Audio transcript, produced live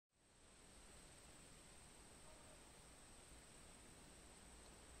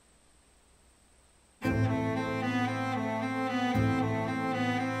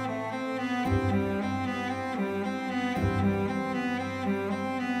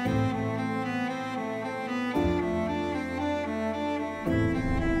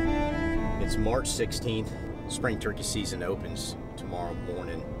It's March 16th. Spring turkey season opens tomorrow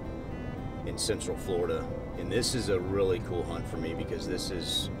morning in Central Florida. And this is a really cool hunt for me because this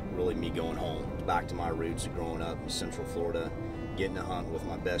is really me going home, back to my roots of growing up in Central Florida, getting to hunt with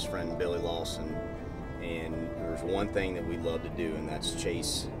my best friend, Billy Lawson. And there's one thing that we love to do, and that's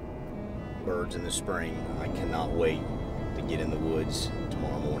chase birds in the spring. I cannot wait to get in the woods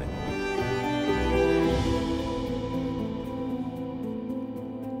tomorrow morning.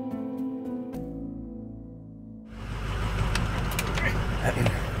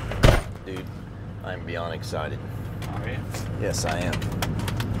 Dude, I'm beyond excited. Are you? Yes, I am.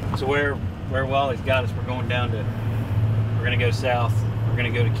 So where Wally's got us, we're going down to, we're gonna go south. We're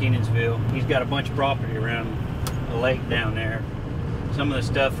gonna go to Kenansville. He's got a bunch of property around the lake down there. Some of the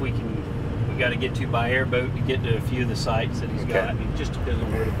stuff we got to get to by airboat to get to a few of the sites that he's got. It just depends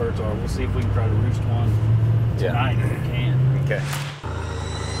on where the birds are. We'll see if we can try to roost one tonight if we can. Okay.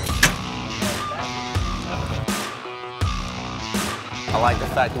 I like the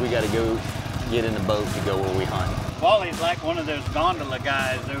fact that we got to go get in the boat to go where we hunt. Wally's like one of those gondola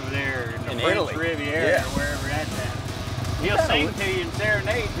guys over there in the French Riviera or wherever that's at. He'll sing to you and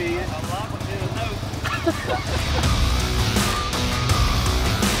serenade to you. I'm liable to a note.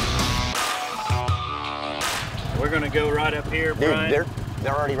 We're gonna go right up here, Brian. Dude,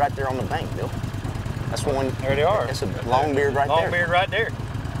 they're already right there on the bank, Bill. That's one. There they are. That's a longbeard right there. Longbeard right there.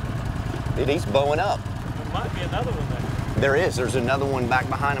 Dude, he's bowing up. There might be another one there. There is. There's another one back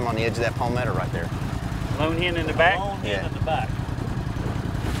behind him on the edge of that palmetto right there. Lone hen in the back? Lone hen in the back.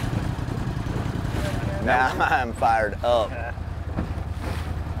 Now I'm fired up.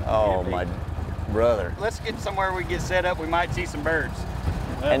 Oh, my brother. Let's get somewhere we get set up. We might see some birds.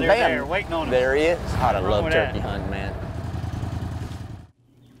 Well, And they're bam, there waiting on us. there he is. God, I love with turkey that? hunting, man.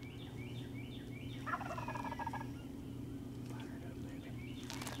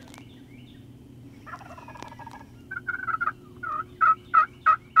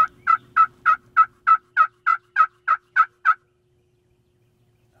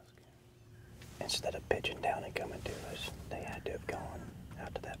 Instead of pitching down and coming to us, they had to have gone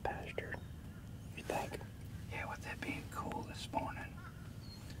out to that pasture. You think? Yeah, with that being cool this morning,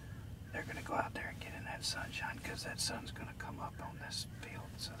 they're going to go out there and get in that sunshine because that sun's going to come up on this field.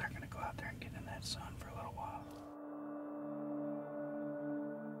 So they're going to go out there and get in that sun for a little while.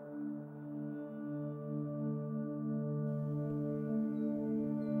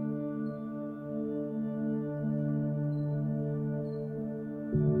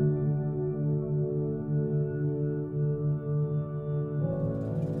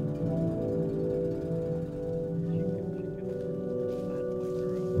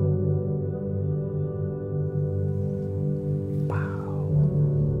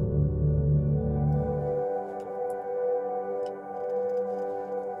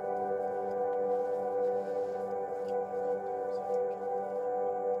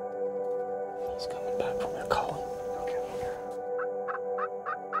 He's coming back from their calling. Okay.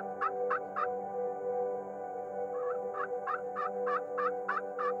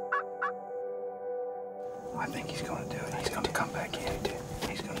 I think he's going to do it. He's going to come back in.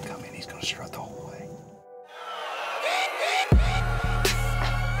 He's going to come in. He's going to strut the whole way.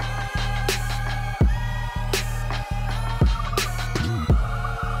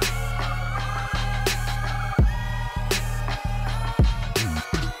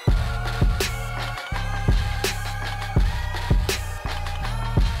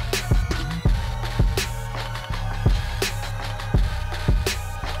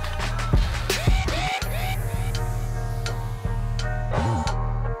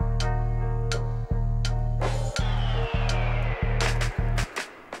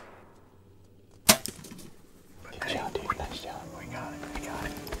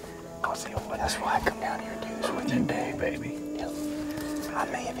 Osceola. That's why I come down here and do this with you, baby. Yep. I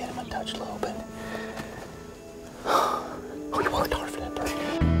may have hit him a touch low, but we worked hard for that bird.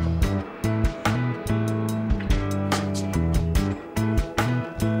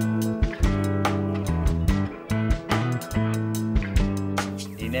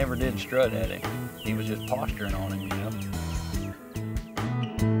 He never did strut at him. He was just posturing on him, you know.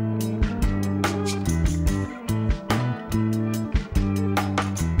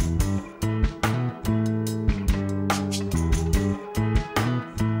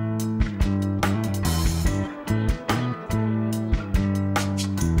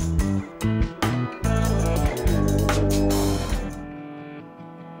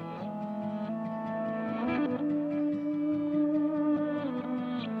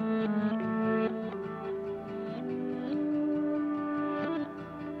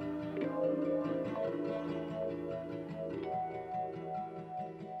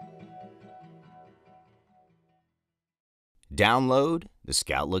 Download the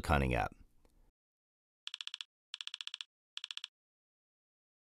Scout Look Hunting app.